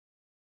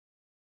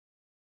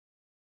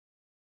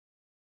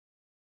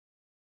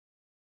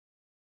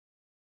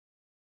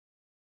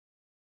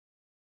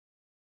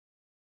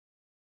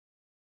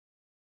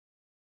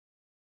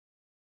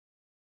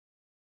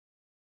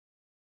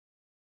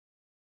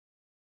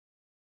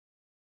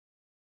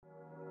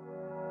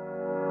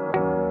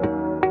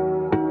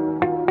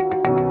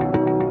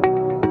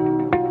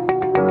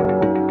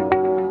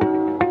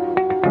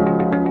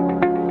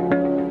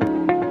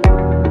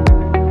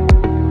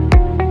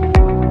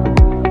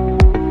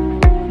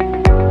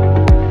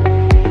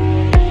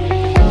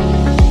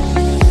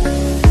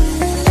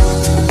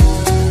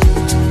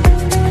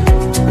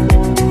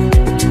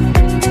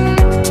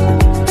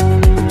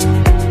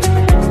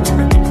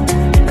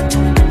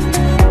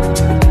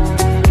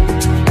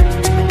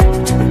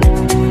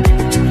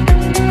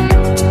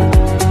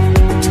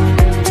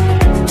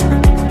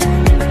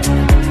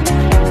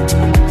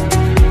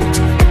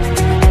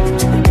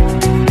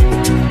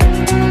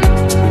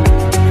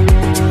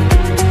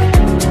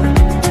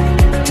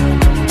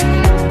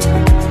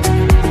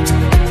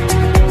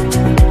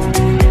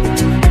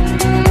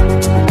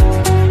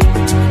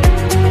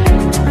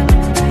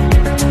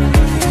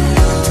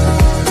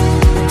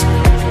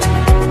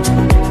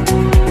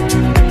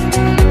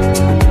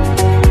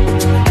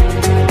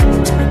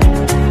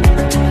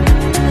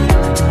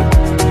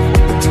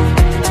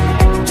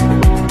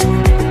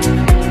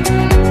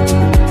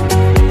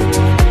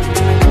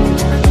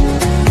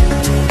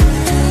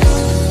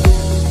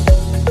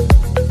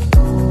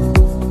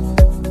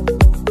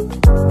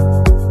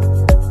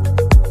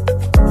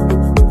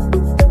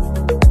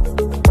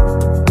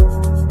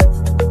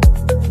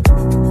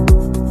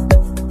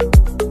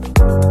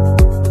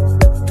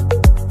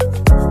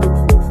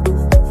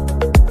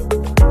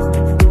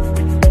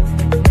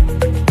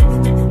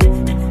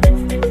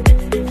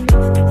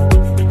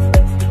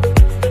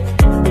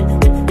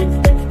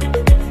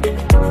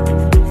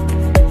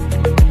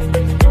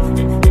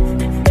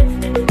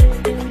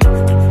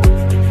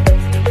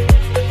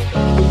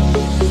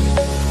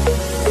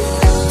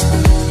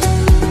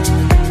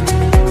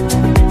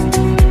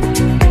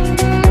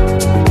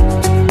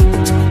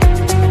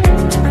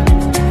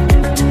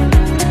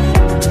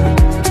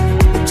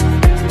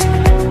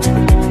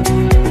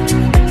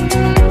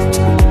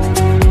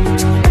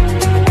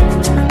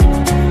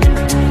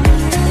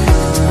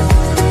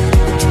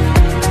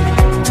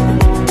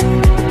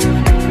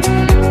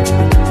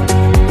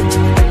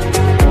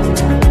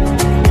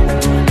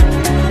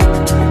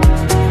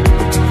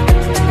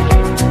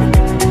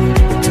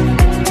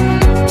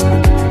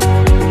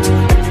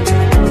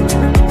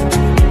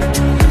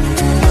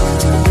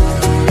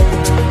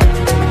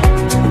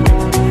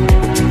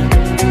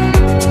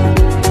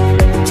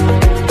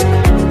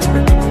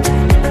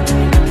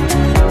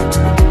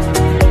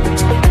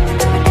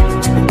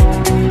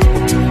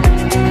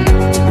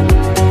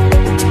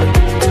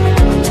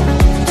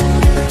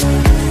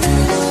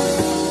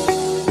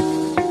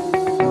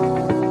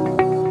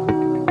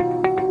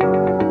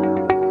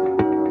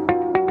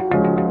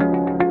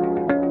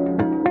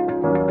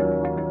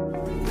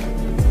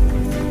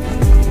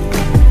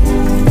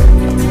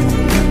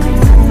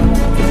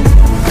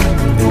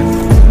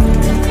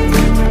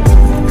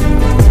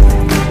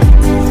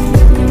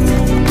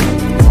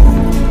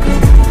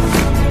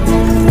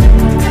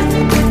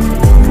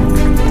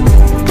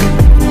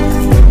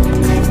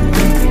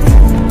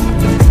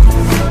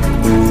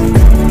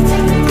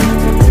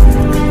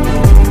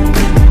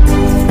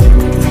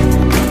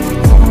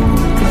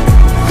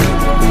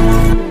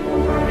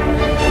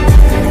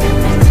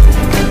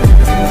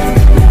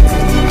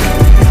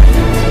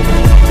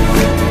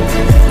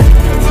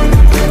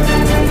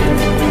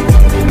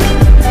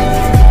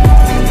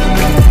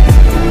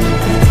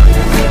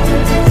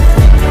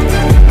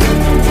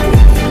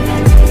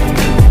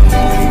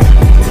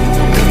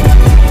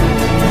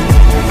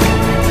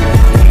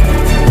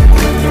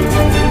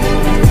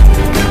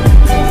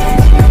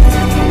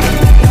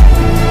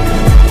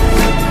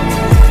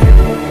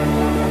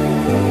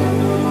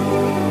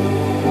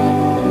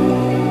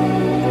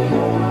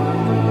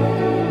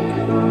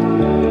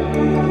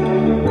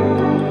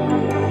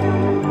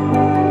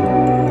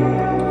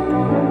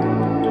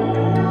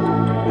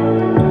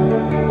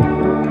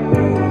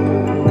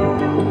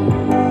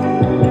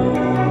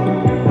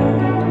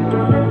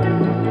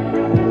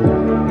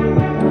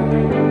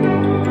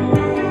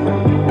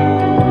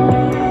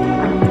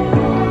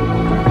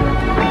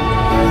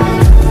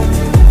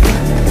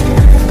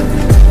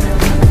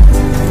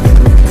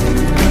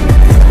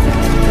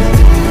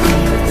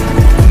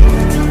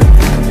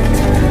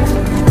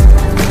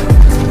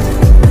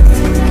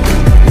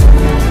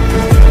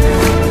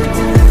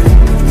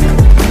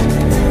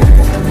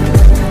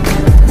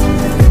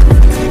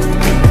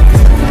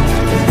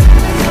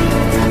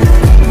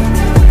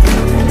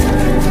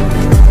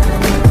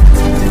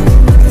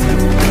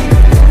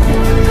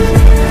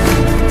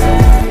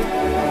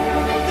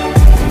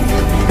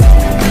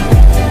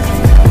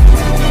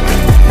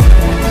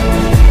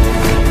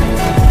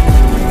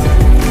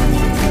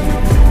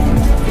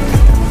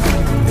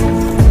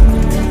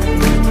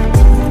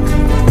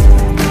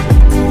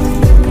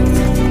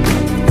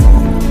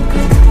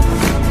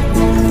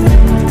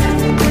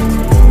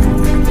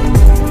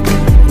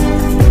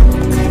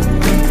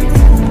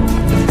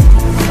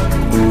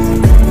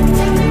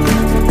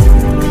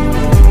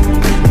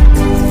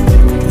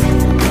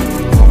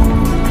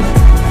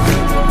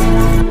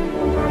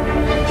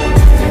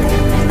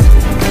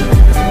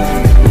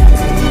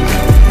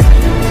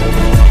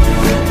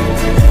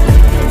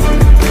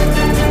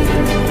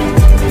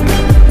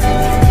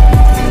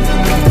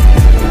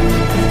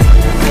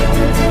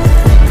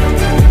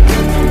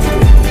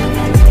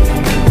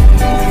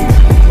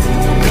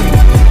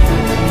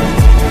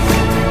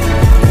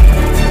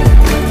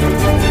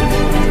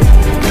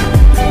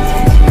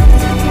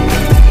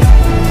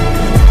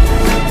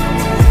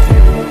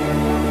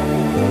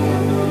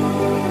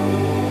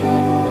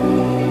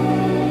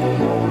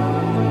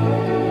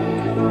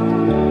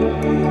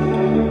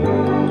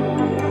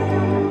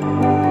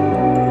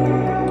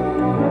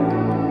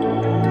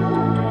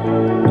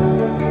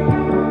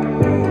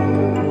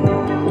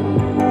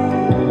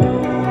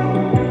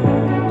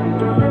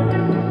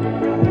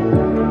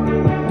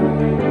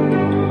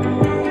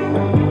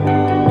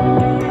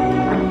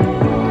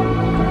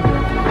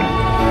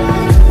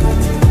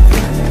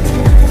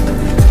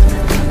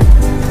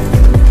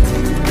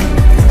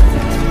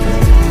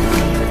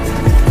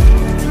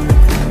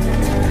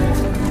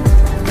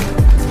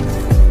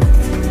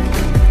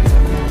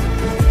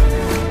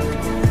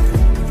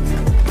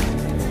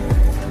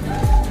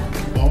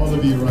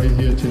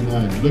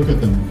Look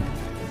at them.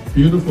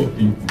 Beautiful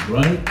people,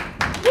 right?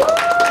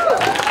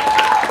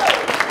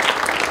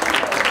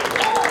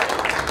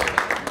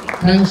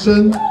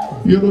 Handsome,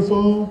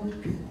 beautiful,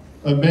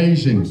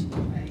 amazing.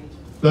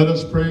 Let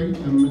us pray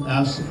and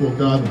ask for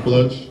God to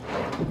bless.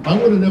 I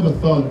would have never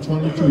thought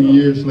 22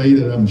 years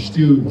later that I'm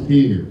still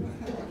here.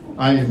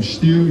 I am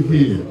still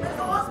here.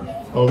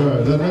 All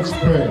right, let's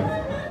pray.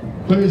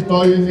 Please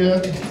bow your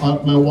head.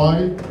 My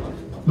wife,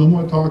 no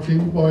more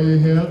talking, bow your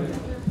head.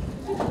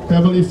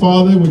 Heavenly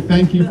Father, we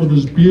thank you for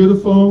this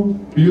beautiful,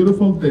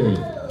 beautiful day.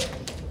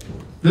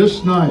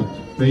 This night,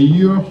 may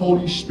your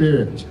Holy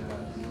Spirit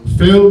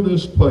fill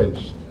this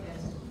place.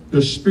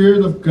 The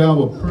Spirit of God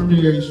will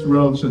permeate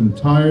throughout this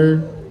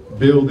entire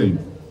building.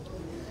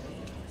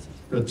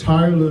 The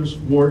tireless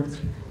work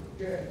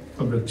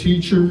of the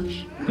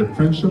teachers, the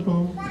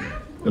principal,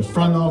 the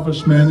front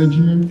office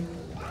manager,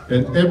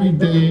 and every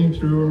day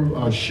through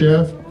our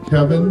chef,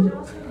 Kevin,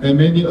 and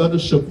many other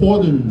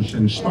supporters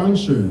and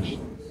sponsors.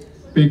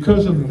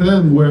 Because of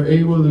them, we're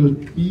able to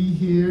be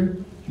here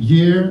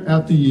year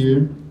after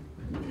year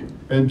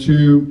and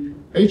to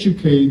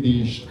educate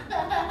these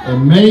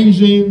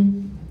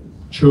amazing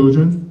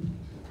children,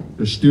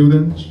 the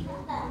students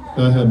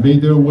that have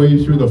made their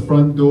way through the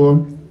front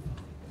door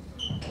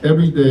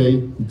every day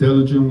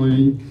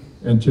diligently.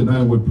 And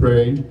tonight we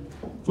pray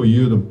for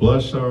you to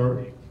bless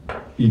our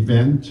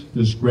event,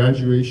 this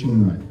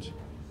graduation night.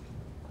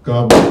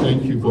 God, we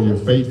thank you for your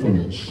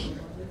faithfulness.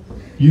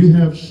 You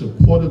have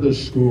supported the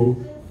school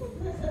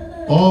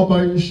all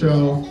by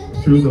yourself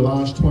through the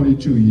last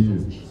 22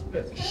 years.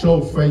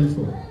 So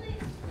faithful.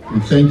 We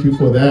thank you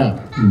for that.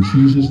 In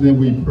Jesus' name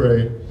we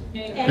pray.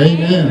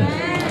 Amen.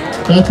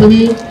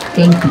 Bethany,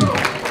 thank you.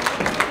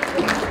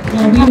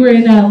 While we were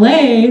in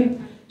LA,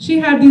 she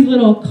had these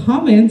little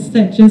comments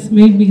that just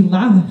made me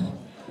laugh.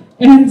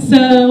 And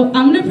so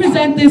I'm going to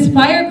present this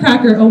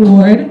Firecracker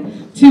Award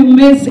to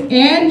Miss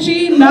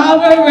Angie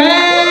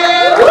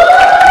Navarrete.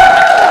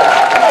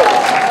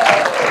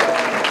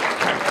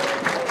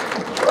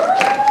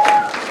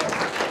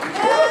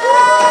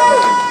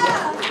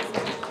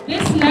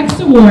 This next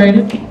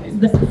award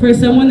for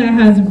someone that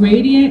has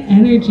radiant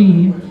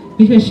energy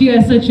because she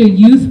has such a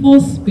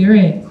youthful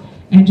spirit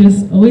and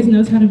just always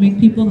knows how to make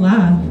people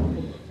laugh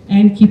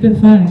and keep it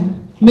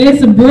fun.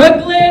 Miss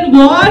Brooklyn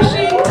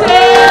Washington!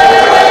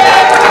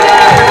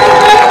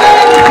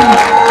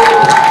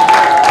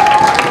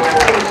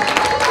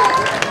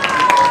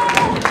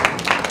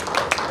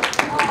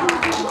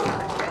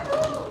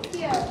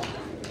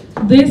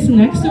 This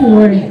next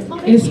award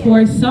is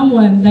for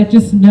someone that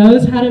just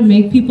knows how to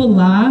make people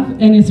laugh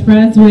and is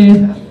friends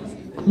with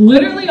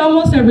literally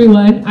almost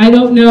everyone. I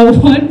don't know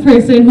one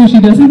person who she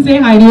doesn't say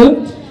hi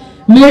to.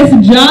 Miss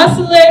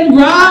Jocelyn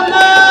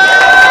Ramos!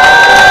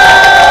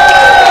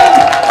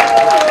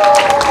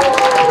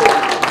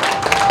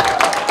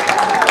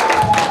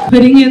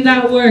 Putting in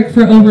that work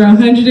for over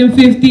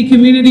 150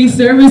 community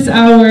service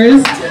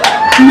hours.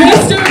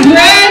 Mr.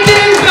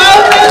 Brandon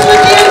Gomez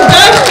with the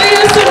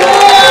Industrious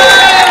Award.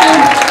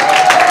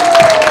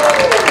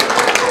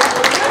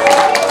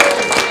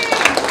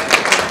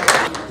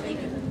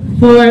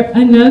 For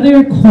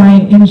another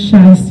quiet and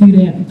shy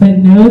student, but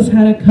knows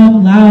how to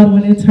come loud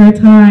when it's her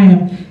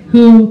time,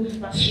 who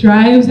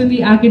strives in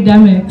the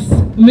academics,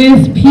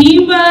 Miss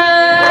Pima!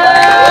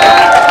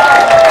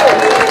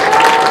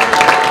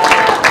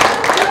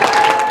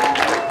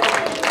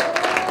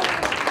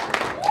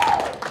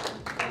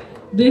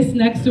 This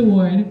next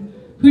award,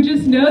 who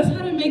just knows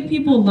how to make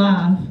people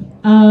laugh.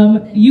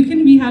 You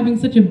can be having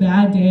such a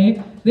bad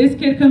day. This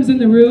kid comes in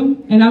the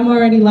room and I'm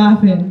already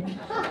laughing.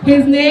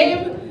 His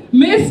name,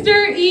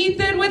 Mr.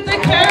 Ethan with the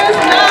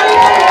Charismatic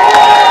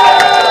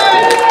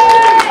Award.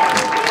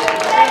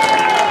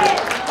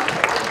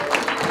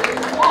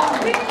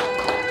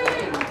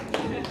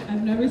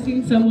 I've never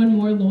seen someone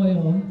more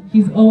loyal.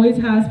 He's always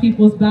has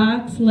people's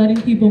backs, letting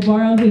people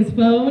borrow his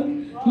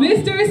phone.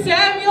 Mr.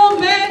 Samuel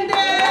Mendez.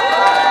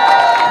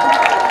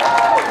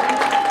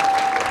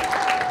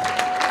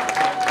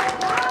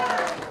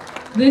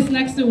 This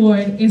next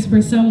award is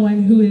for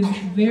someone who is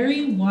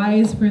very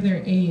wise for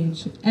their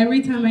age.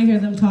 Every time I hear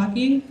them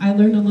talking, I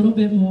learn a little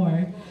bit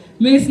more.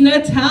 Miss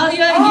Natalia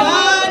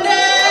Yanez!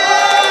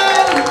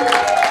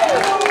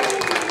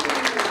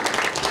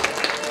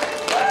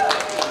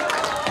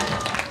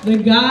 The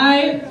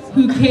guy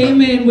who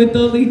came in with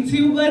only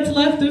 2 months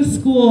left of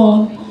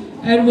school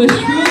and was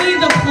truly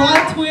the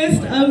plot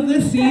twist of the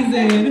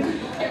season.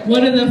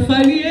 One of the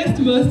funniest,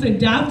 most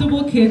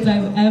adaptable kids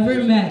I've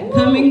ever met,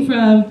 coming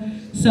from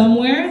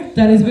somewhere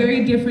that is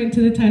very different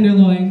to the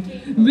Tenderloin.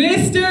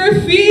 Mr.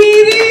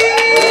 Feedy!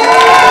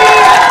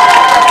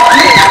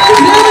 With the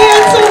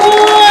Resilience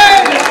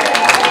Award!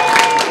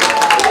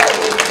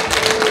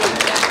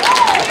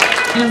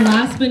 And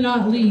last but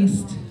not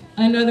least,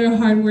 another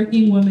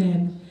hardworking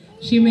woman.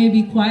 She may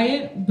be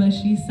quiet, but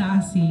she's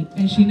sassy,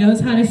 and she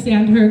knows how to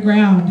stand her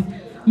ground.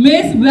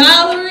 Miss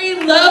Valerie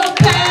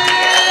Lopez!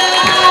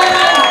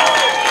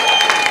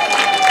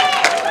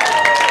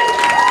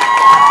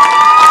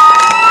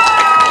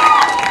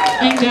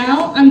 And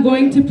now I'm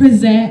going to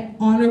present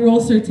honor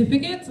roll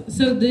certificates.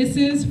 So this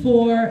is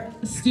for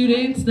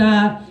students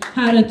that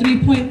had a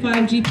 3.5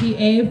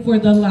 GPA for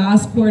the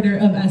last quarter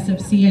of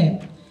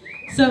SFCA.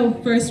 So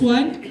first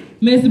one,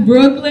 Miss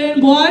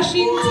Brooklyn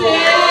Washington.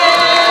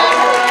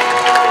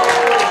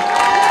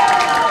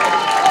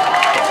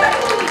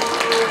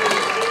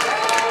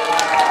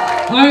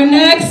 Our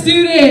next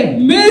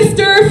student,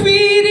 Mr.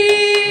 Feedy.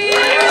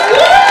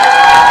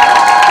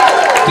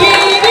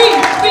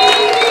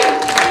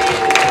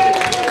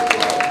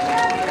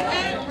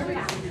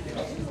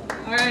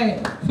 All right,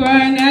 for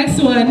our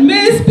next one,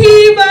 Miss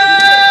Piva.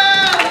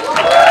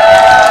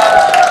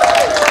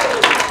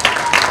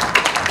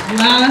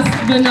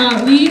 Last but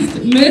not least,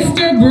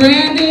 Mr.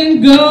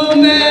 Brandon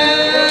Gomez.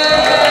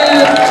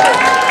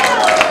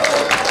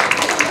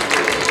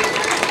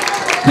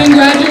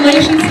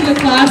 Congratulations to the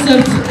class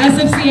of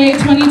SFCA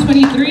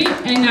 2023,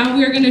 and now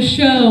we're going to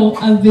show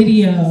a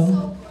video.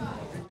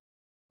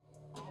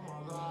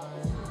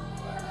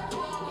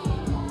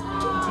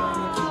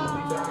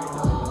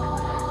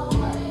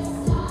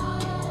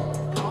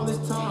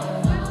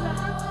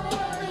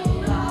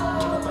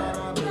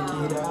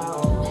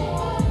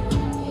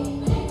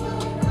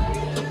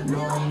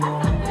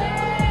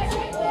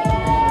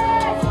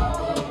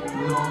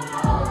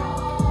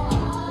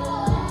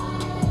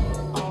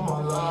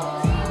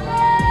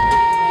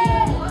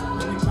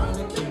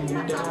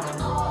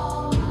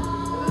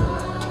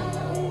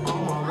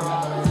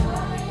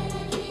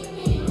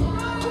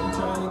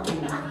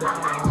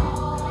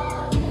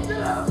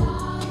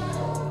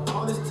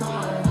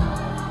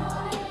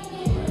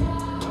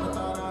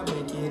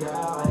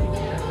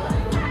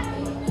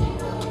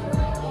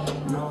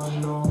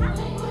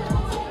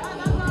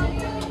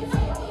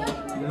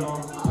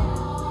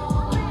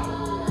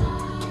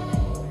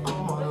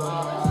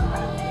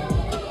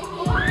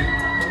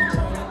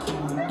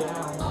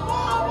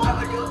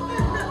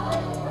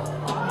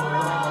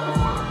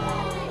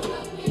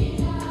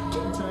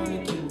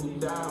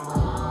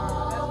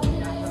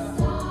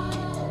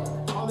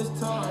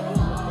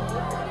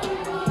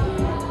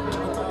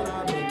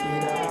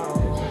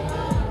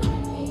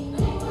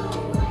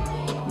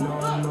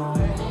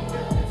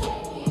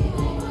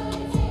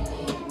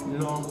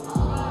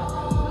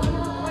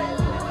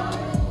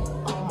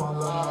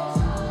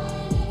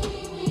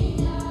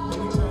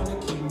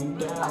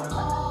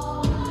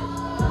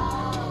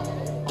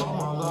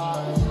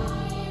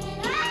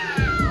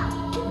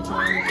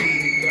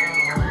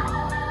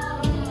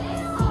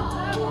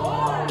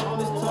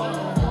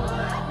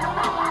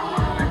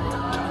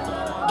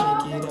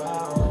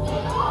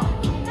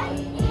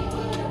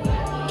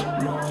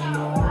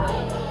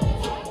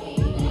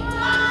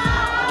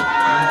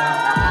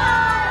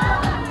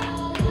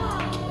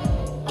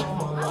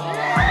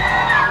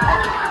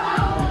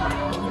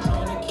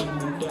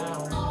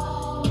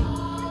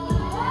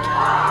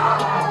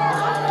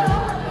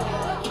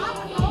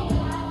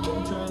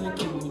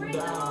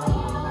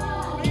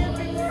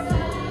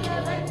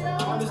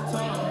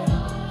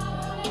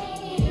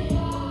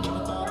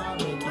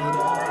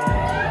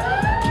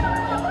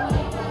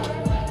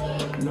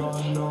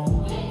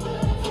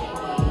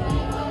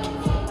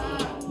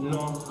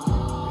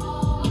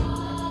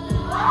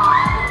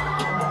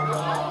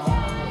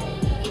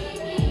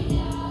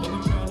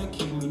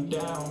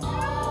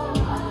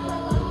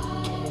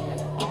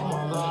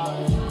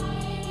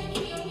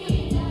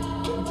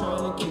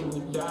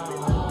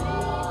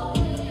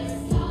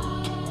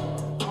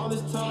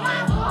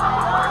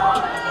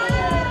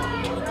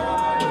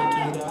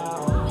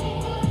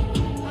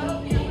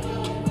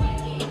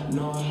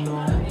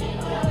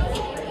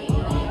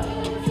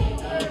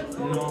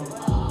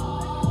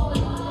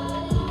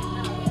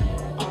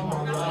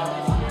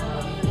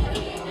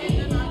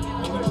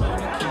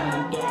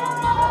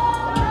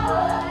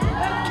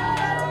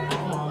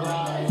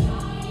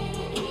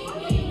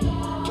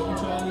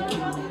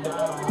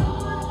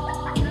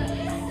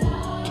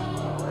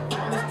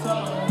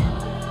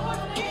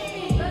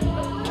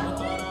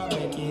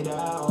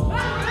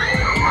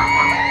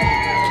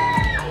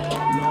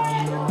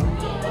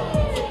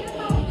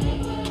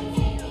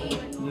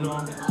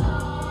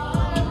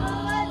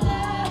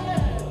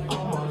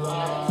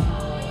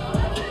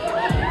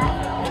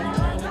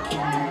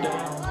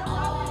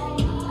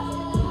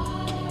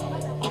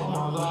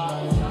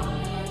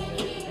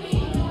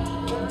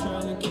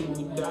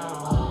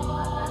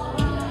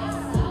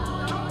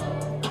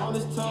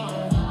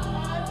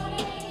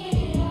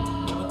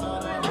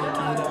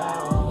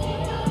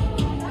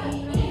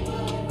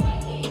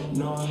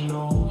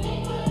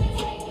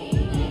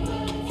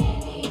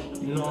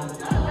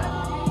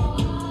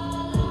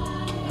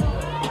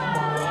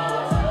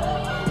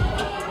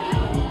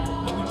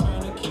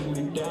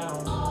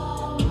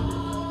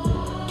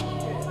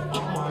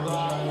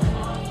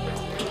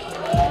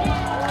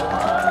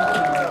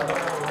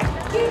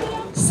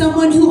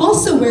 Someone who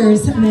also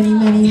wears many,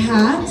 many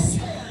hats,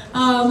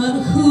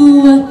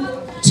 who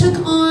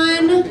took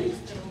on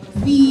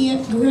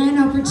the grand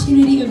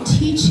opportunity of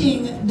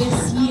teaching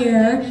this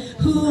year,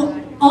 who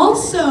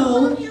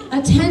also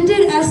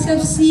attended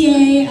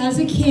SFCA as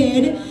a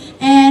kid,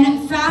 and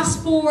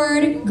fast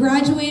forward,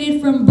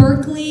 graduated from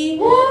Berkeley,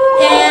 and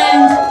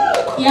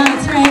yeah,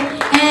 that's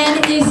right,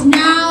 and is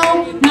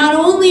now not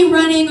only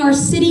running our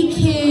City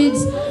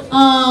Kids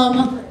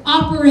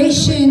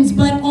operations,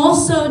 but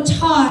also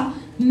taught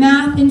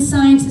math and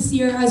science this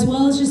year, as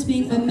well as just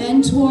being a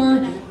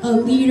mentor, a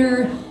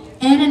leader,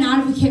 and an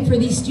advocate for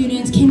these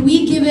students. Can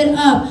we give it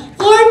up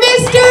for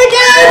Mr.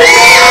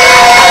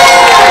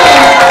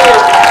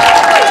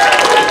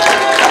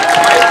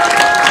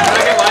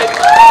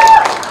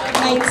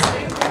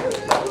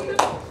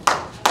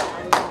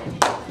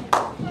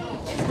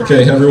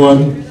 Okay,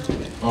 everyone.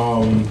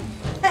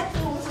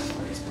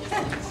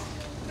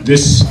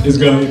 This is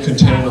going to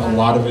contain a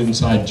lot of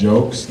inside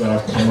jokes that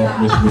I've come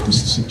up with the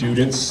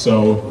students.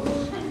 So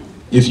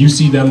if you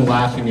see them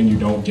laughing and you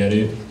don't get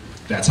it,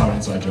 that's how an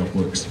inside joke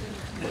works.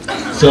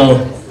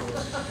 So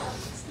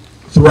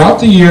throughout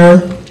the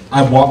year,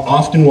 I've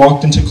often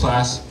walked into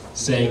class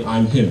saying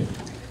I'm him,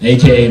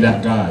 aka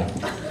that guy.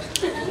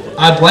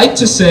 I'd like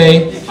to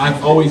say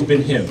I've always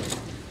been him.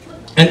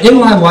 And in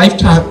my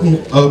lifetime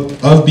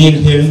of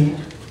being him,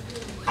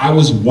 I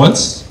was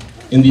once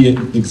in the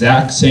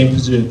exact same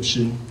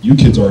position you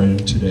kids are in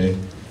today,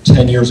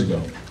 10 years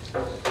ago.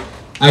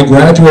 I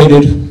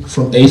graduated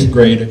from 8th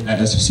grade at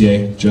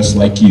SFCA just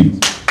like you.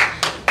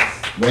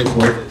 Wait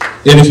for it.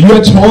 And if you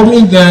had told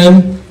me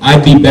then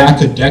I'd be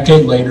back a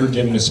decade later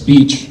giving a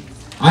speech,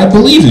 I'd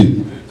believe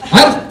it.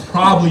 I'd have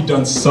probably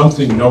done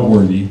something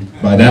noteworthy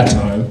by that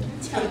time.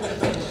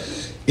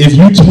 If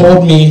you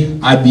told me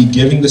I'd be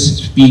giving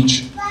this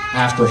speech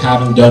after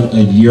having done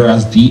a year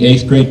as the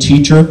 8th grade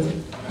teacher,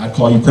 I'd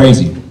call you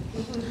crazy.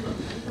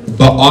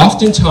 But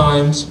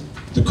oftentimes,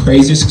 the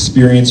craziest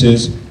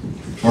experiences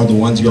are the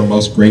ones you're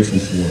most grateful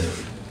for.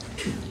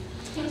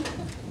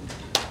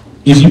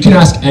 If you can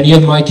ask any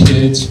of my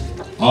kids,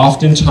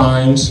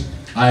 oftentimes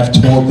I have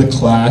told the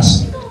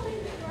class,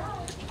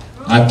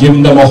 I've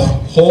given them a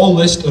whole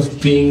list of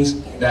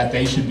things that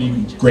they should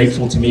be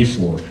grateful to me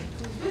for.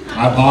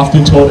 I've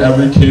often told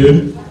every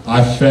kid,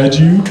 I fed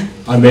you,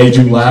 I made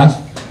you laugh,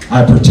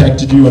 I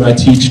protected you, and I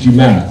taught you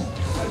math.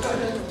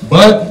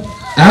 But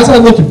as I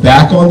look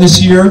back on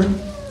this year,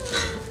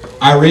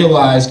 I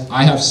realized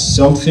I have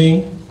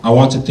something I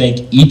want to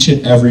thank each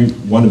and every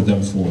one of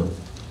them for.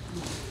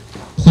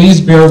 Please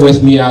bear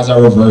with me as I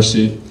reverse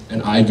it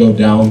and I go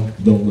down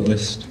the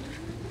list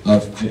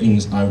of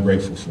things I'm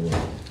grateful for.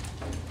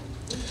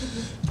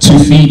 To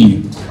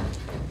Feedy,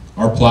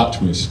 our plot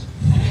twist.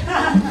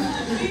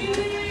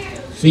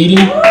 Feedy,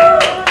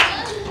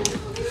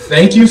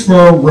 thank you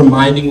for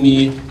reminding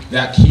me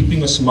that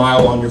keeping a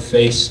smile on your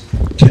face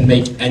can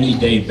make any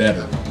day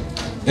better,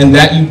 and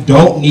that you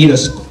don't need a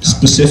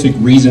specific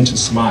reason to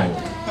smile.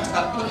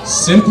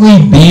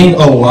 Simply being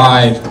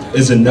alive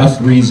is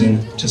enough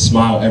reason to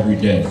smile every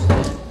day.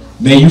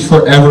 May you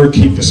forever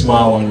keep a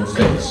smile on your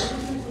face.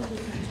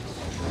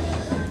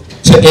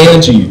 To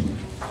Angie,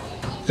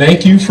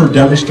 thank you for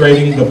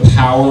demonstrating the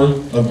power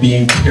of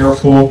being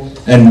careful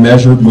and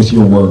measured with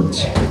your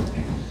words.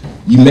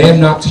 You may have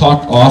not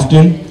talked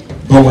often,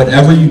 but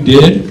whenever you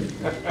did,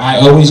 I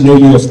always knew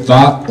you have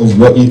thought of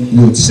what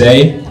you would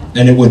say,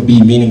 and it would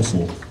be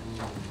meaningful.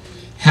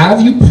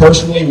 Have you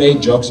personally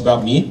made jokes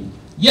about me?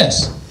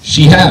 Yes,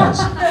 she has.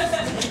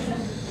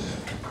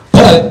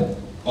 But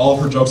all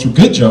of her jokes were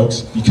good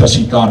jokes because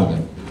she thought of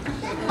them.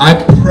 I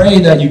pray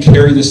that you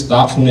carry this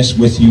thoughtfulness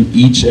with you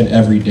each and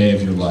every day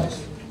of your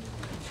life.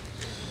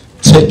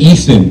 To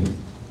Ethan,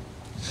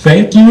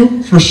 thank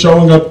you for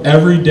showing up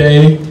every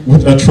day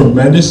with a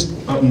tremendous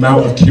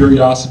amount of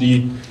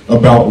curiosity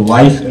about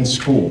life and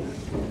school.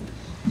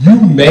 You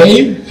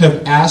may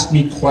have asked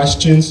me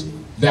questions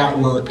that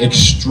were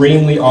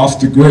extremely off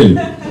the grid.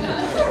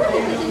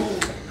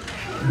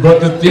 But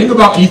the thing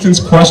about Ethan's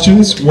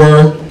questions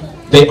were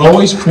they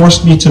always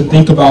forced me to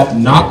think about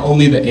not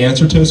only the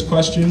answer to his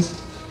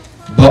questions,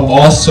 but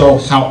also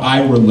how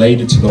I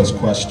related to those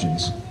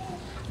questions.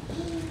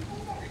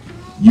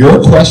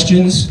 Your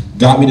questions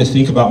got me to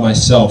think about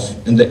myself,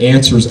 and the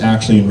answers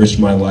actually enriched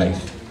my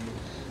life.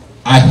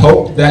 I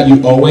hope that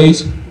you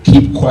always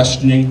keep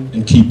questioning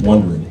and keep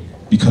wondering,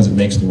 because it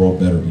makes the world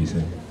better,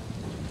 Ethan.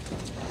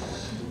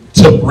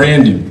 To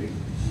Brandon,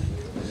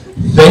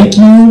 thank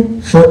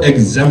you for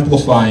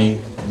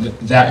exemplifying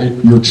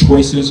that your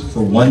choices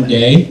for one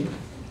day,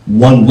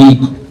 1 week,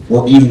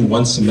 or even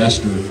one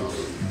semester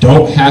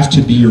don't have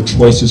to be your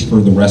choices for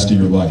the rest of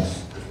your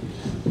life.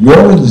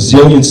 Your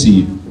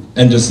resiliency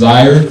and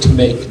desire to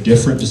make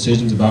different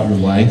decisions about your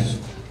life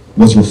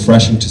was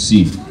refreshing to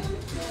see.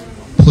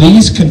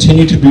 Please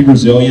continue to be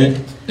resilient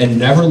and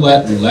never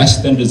let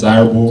less than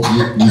desirable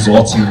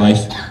results in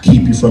life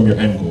keep you from your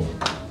end goal.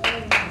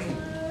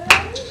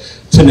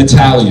 To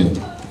Natalia,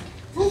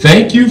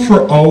 thank you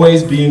for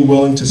always being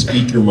willing to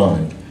speak your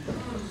mind.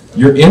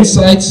 Your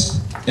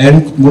insights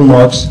and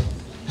remarks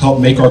help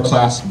make our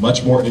class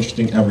much more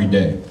interesting every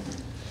day.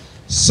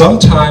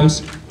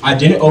 Sometimes I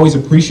didn't always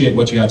appreciate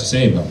what you had to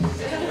say about me.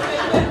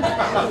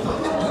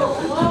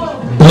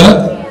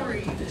 But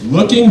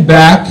looking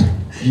back,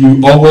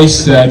 you always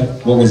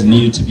said what was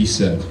needed to be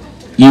said,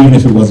 even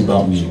if it was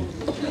about me.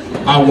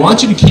 I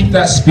want you to keep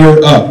that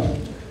spirit up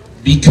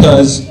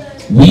because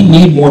we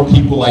need more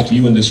people like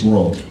you in this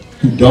world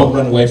who don't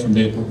run away from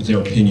their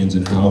opinions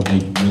and how they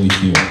really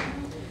feel.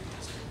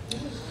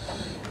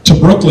 To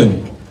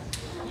Brooklyn,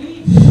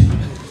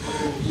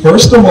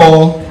 first of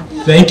all,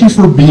 thank you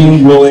for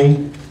being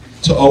willing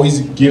to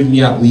always give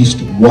me at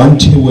least one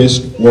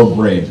twist or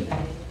braid.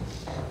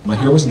 My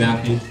hair was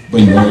nappy,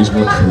 but you always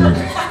worked through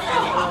it.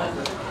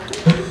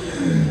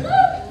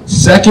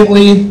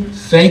 Secondly,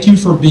 thank you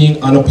for being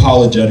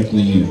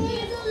unapologetically you.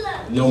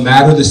 No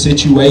matter the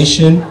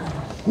situation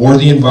or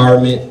the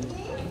environment,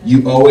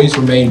 you always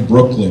remain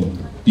Brooklyn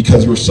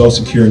because you are so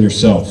secure in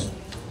yourself.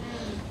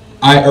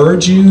 I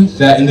urge you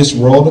that in this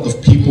world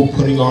of people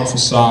putting on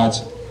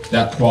facades,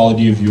 that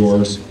quality of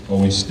yours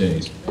always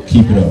stays.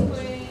 Keep it up.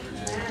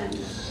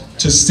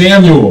 To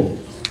Samuel,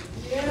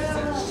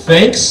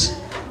 thanks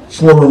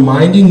for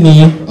reminding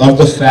me of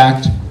the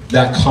fact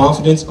that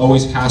confidence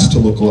always has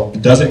to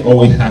doesn't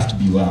always have to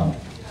be loud.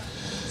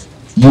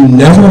 You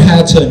never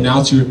had to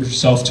announce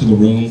yourself to the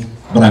room,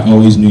 but I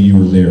always knew you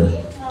were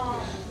there.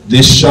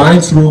 This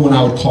shined through when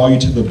I would call you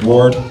to the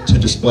board to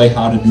display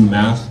how to do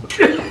math,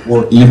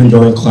 or even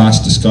during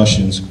class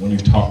discussions when you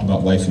talked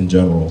about life in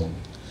general.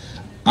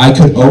 I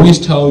could always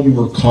tell you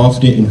were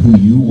confident in who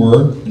you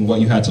were and what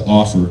you had to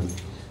offer.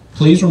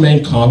 Please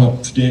remain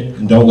confident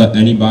and don't let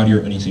anybody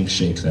or anything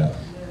shake that.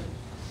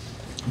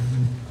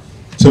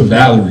 To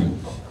Valerie,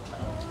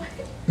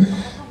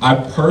 I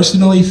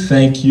personally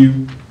thank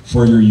you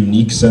for your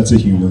unique sense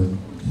of humor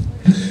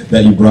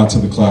that you brought to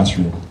the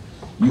classroom.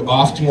 You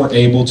often were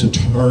able to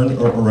turn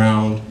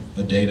around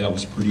a day that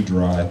was pretty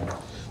dry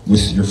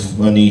with your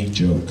funny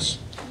jokes.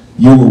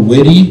 You were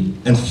witty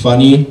and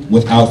funny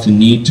without the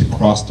need to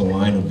cross the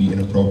line or be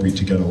inappropriate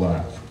to get a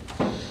laugh.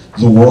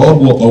 The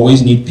world will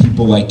always need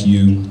people like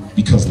you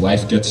because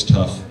life gets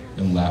tough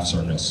and laughs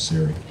are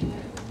necessary.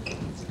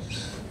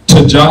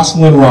 To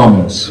Jocelyn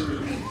Ramos,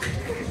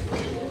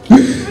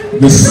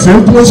 the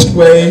simplest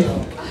way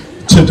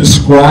to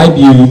describe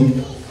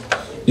you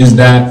is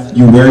that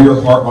you wear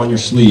your heart on your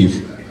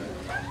sleeve.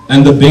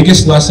 And the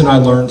biggest lesson I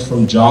learned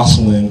from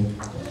Jocelyn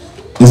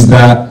is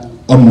that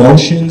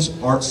emotions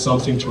aren't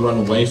something to run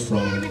away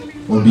from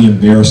or be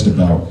embarrassed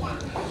about.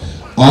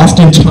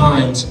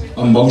 Oftentimes,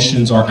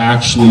 emotions are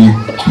actually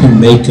who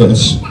make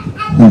us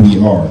who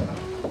we are.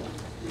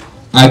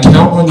 I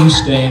count on you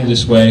staying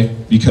this way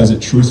because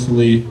it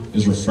truthfully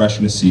is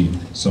refreshing to see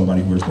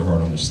somebody who wears their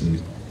heart on their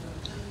sleeve.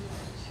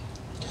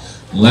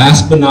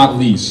 Last but not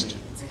least,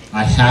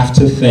 I have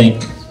to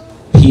thank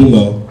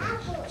Pima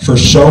for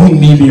showing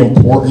me the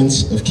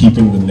importance of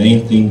keeping the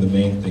main thing the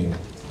main thing.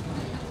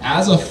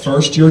 As a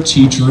first-year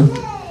teacher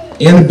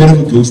and a bit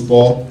of a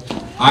goofball,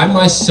 I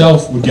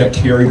myself would get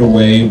carried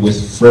away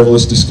with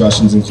frivolous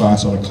discussions in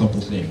class on a couple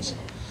things.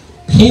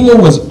 Pima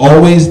was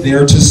always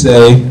there to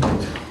say,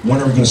 when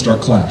are we going to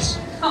start class?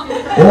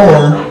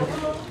 Or,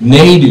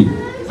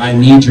 Nadu, I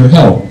need your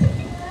help.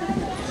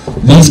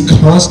 These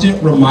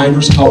constant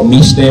reminders help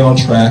me stay on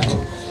track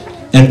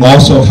and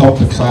also help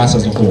the class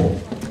as a whole.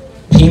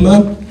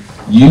 Pima,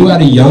 you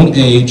at a young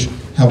age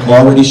have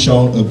already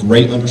shown a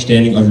great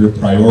understanding of your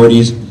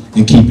priorities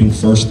and keeping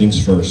first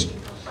things first.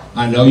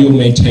 I know you'll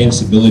maintain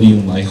stability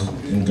in life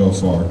and go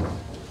far.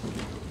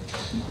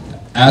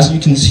 As you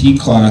can see,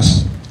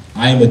 class,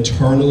 I am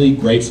eternally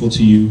grateful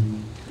to you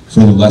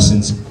for the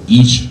lessons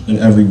each and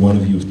every one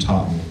of you have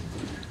taught me.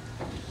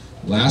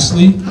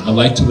 Lastly, I'd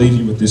like to leave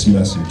you with this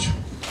message.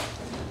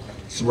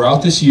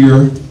 Throughout this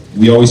year,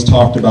 we always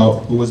talked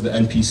about who was the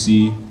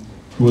NPC,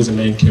 who was the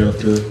main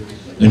character,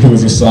 and who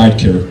was a side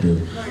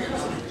character.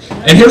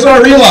 And here's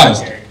what I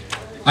realized.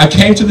 I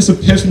came to this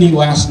epiphany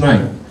last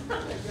night.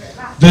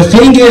 The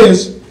thing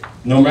is,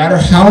 no matter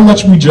how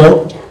much we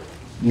joked,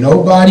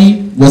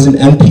 nobody was an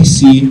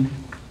NPC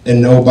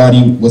and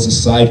nobody was a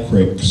side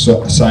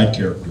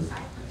character.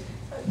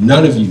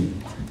 None of you.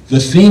 The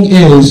thing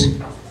is,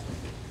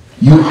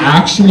 you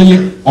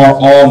actually are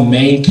all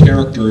main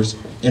characters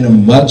in a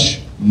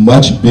much,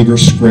 much bigger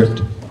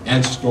script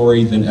and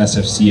story than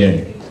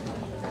SFCA.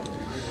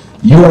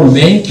 You are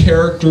main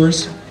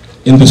characters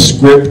in the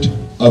script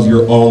of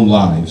your own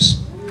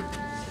lives.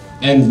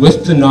 And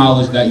with the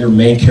knowledge that you're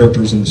main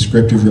characters in the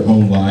script of your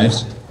own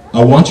lives,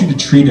 I want you to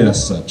treat it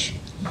as such.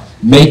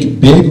 Make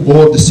big,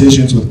 bold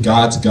decisions with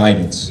God's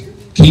guidance.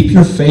 Keep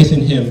your faith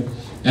in Him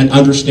and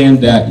understand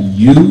that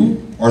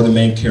you are the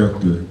main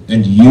character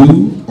and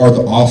you are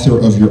the author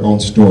of your own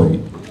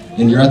story.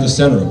 And you're at the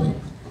center of it.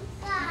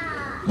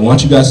 I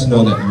want you guys to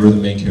know that you're the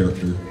main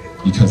character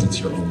because it's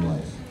your own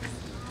life.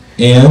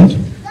 And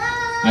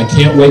I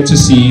can't wait to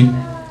see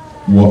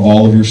what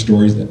all of your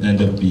stories that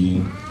end up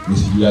being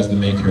with you as the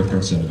main character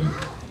instead of you.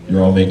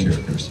 You're all main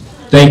characters.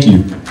 Thank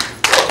you.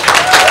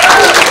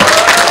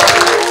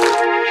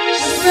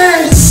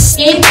 First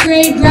 8th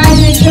grade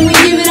graduate, can we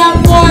give it up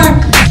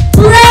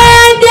for Brandon?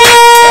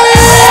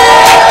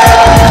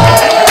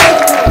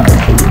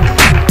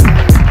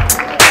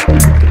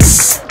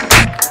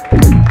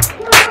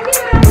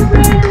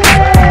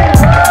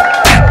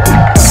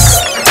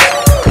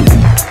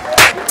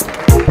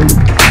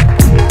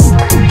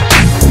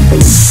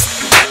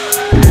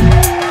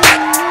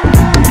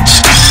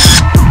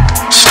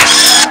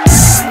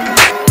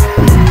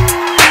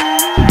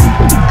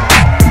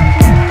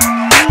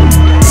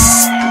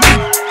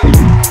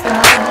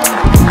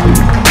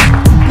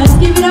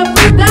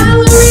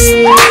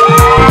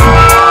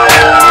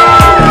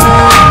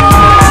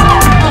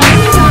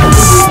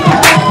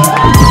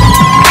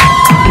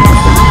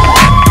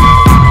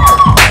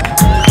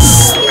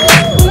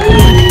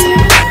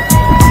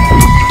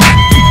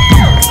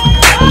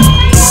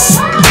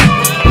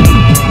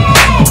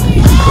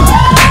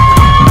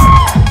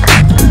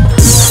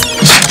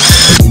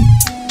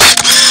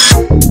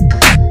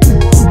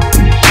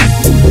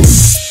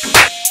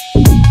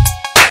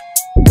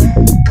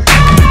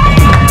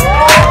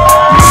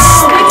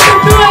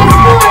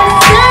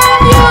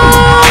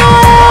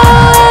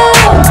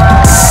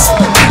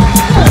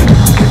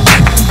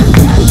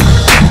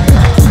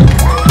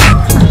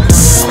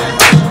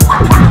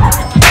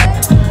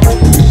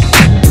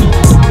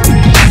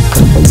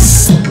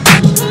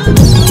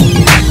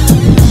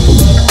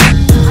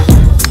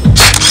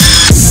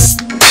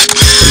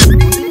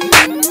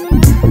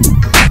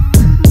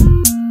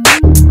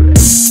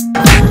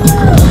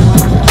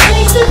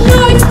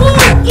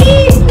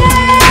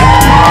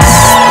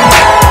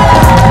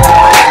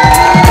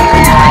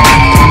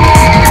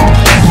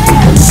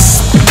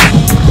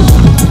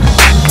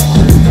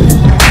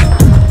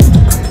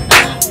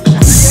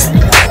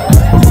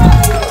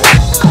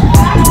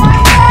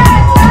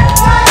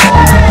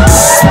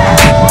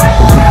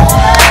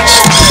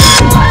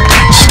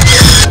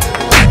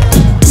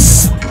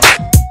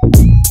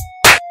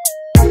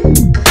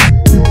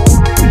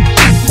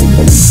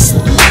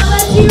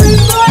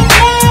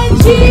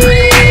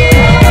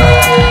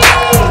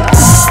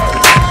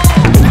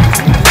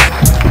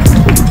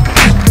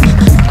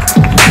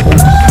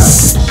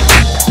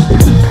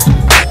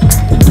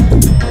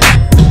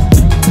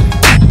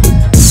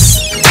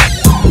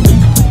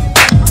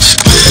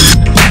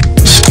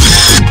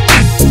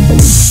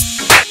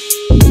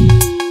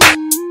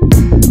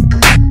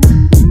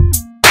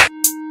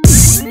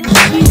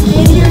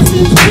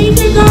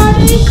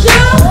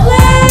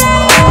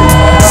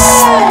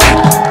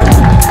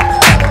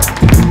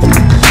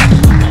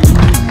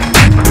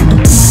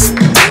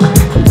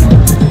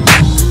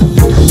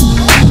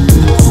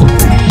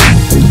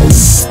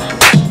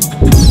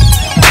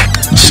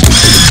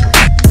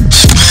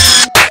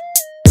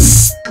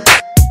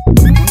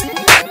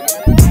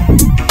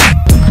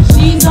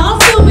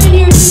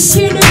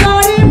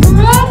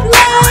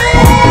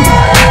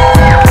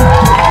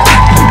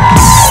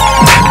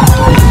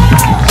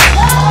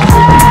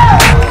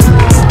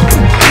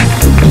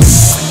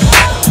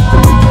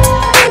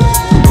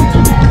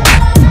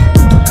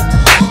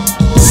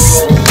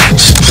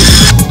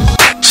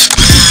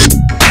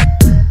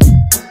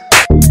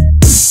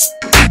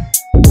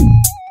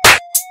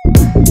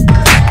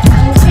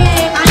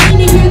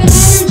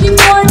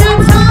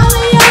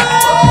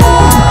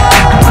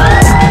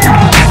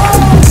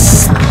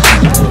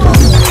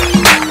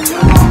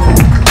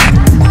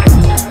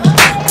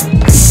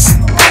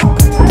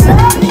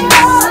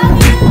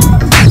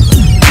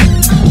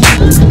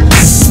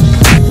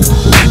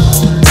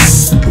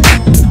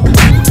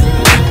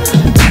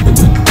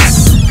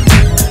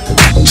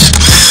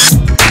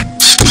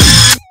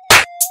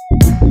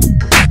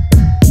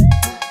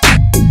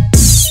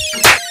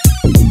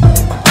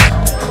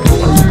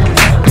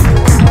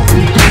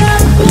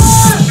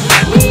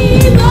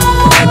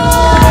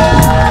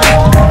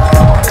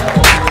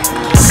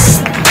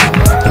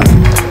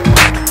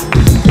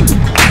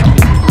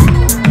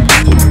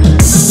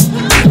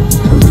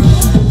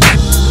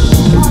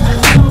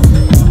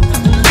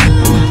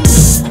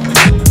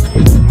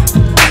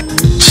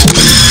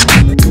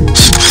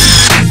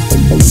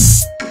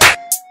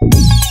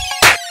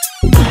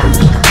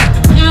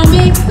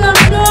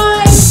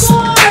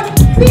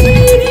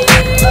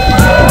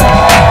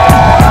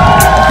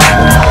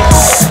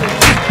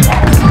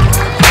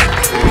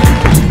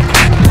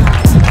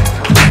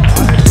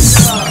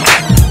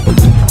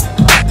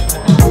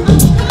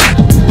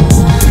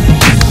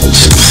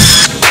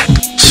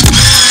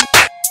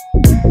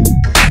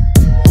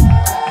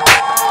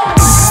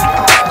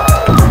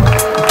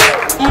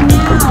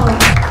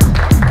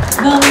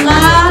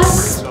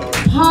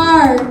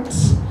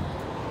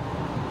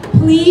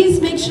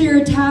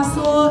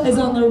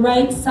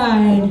 right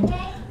side.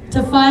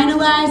 To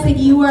finalize that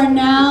you are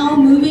now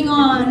moving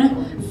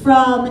on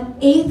from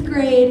 8th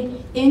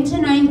grade into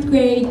 9th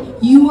grade,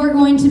 you are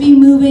going to be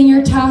moving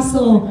your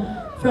tassel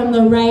from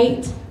the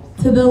right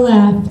to the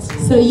left.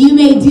 So you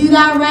may do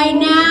that right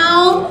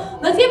now.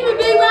 Let's give them a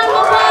big round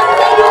of applause as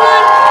they do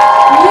that.